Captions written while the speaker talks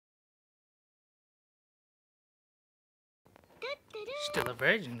Still a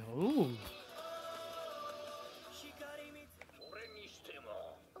virgin. Ooh.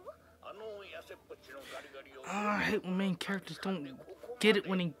 I hate when main characters don't get it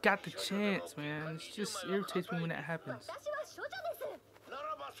when they got the chance, man. It just irritates me when that happens.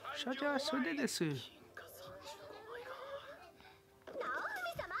 Shoja Shodedesu.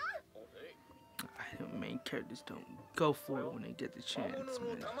 I hate when main characters don't go for it when they get the chance,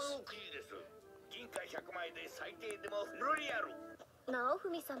 man.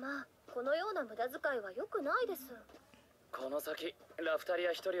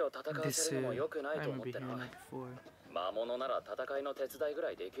 This, I remember hearing that before. 魔物なら戦いの手伝いぐら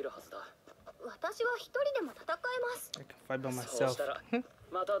いできるはずだ。私は一人でも戦えま I す。 can fight by そう myself. したら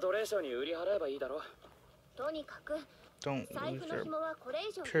また奴隷商に売り払えばいいだろう。とにかく Don't 財 lose 布の your 紐はこれ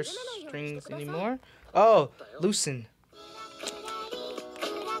以上 purse 緩めないようにして strings ください。 anymore. Oh, loosen.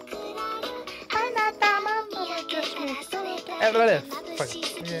 Fuck.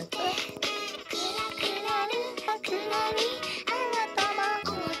 Yeah.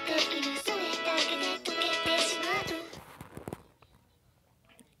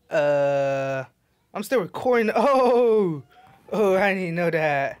 I'm still recording. Oh, I didn't know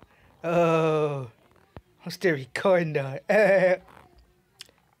that. Oh, I'm still recording though.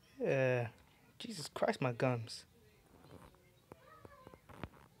 Jesus Christ, my gums.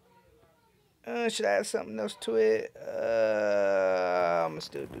 Should I add something else to it? I'm gonna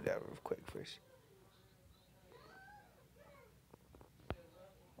still do that real quick first.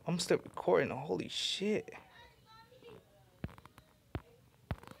 I'm still recording. Holy shit.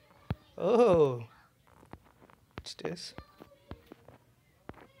 Oh. What's this?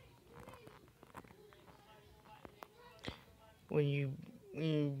 When you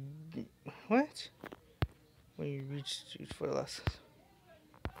what? When you reach for the lessons.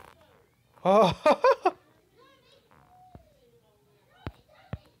 Oh.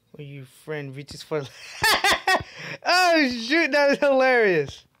 When your friend reaches for oh shoot, that was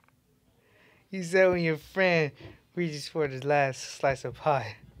hilarious. You said when your friend reaches for the last slice of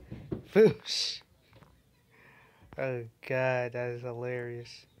pie. Boosh. Oh god, that is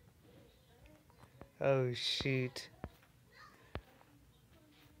hilarious. Oh shoot.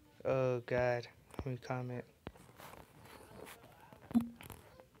 Oh god. Let me comment.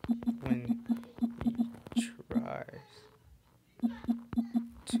 When he tries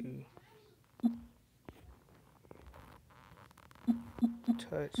to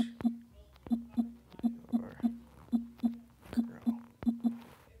touch your girl.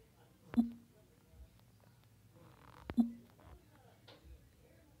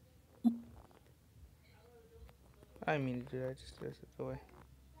 I didn't mean to do that, just throw it away.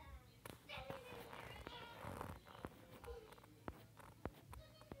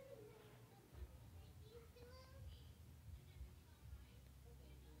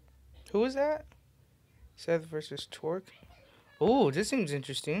 Who is that? Seth versus Torque. Oh, this seems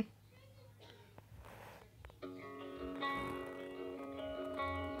interesting.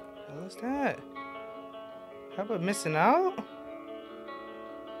 What's that? How about missing out?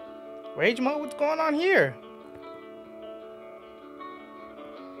 Rage mode? What's going on here?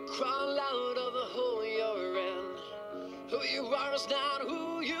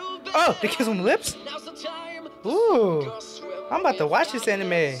 Oh, they kiss on the lips? Ooh, I'm about to watch this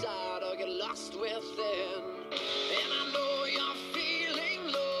anime.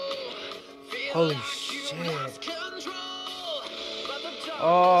 Holy shit.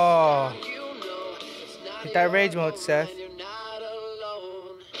 Oh. Hit that rage mode, Seth.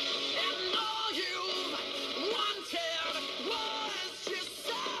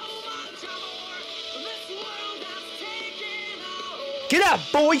 Get up,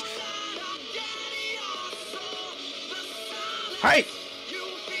 boy! Hey!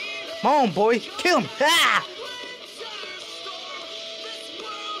 Come on, boy! Kill him! Ah!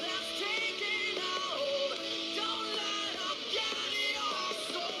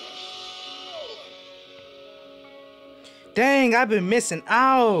 Dang, I've been missing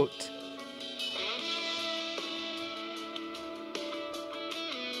out.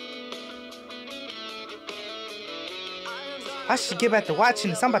 I should get back to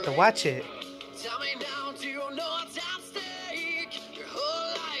watching this. I'm about to watch it.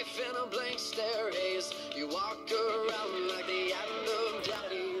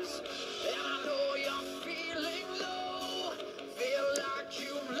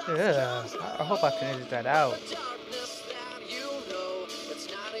 Yeah, I hope I can edit that out.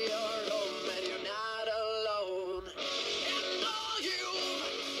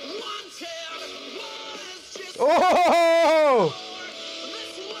 Oh!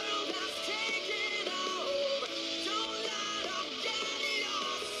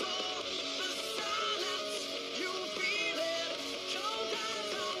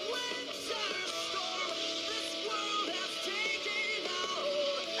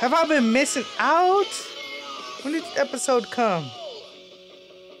 Have I been missing out? When did this episode come?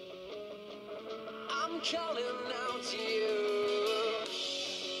 I'm calling out to you.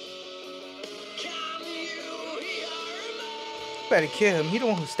 Can you hear me? Better kill him. He the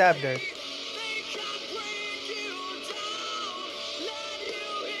one who stabbed her. They can't break you down, let you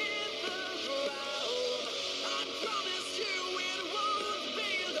hit the ground. I promise you it won't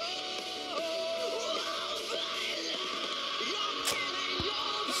be long. You're killing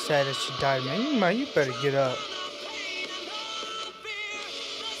your Sad that she died, man. Man, you better get up. pain and all fear.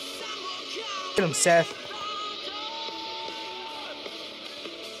 The sun will come. Get him, Seth.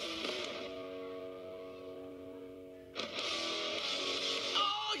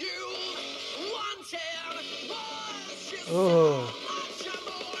 All you wanted was just Oh. much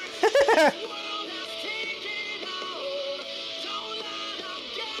more. This world has taken a hold. Don't let them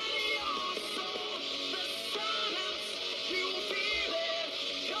get your soul. The silence, you feel it.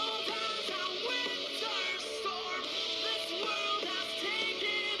 Cold as a winter storm. This world has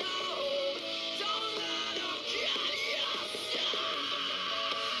taken a hold. Don't let them get your soul.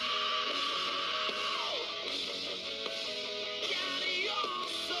 Get your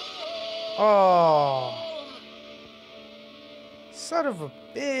soul. Oh. Son of a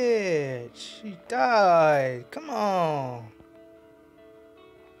bitch. She died. Come on.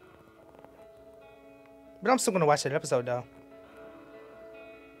 But I'm still gonna watch that episode though.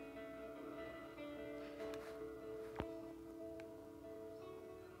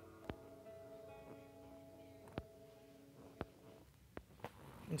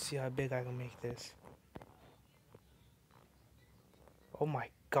 Let's see how big I can make this. Oh my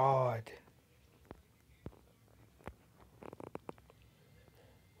god.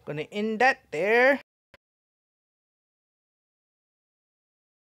 Gonna end that there.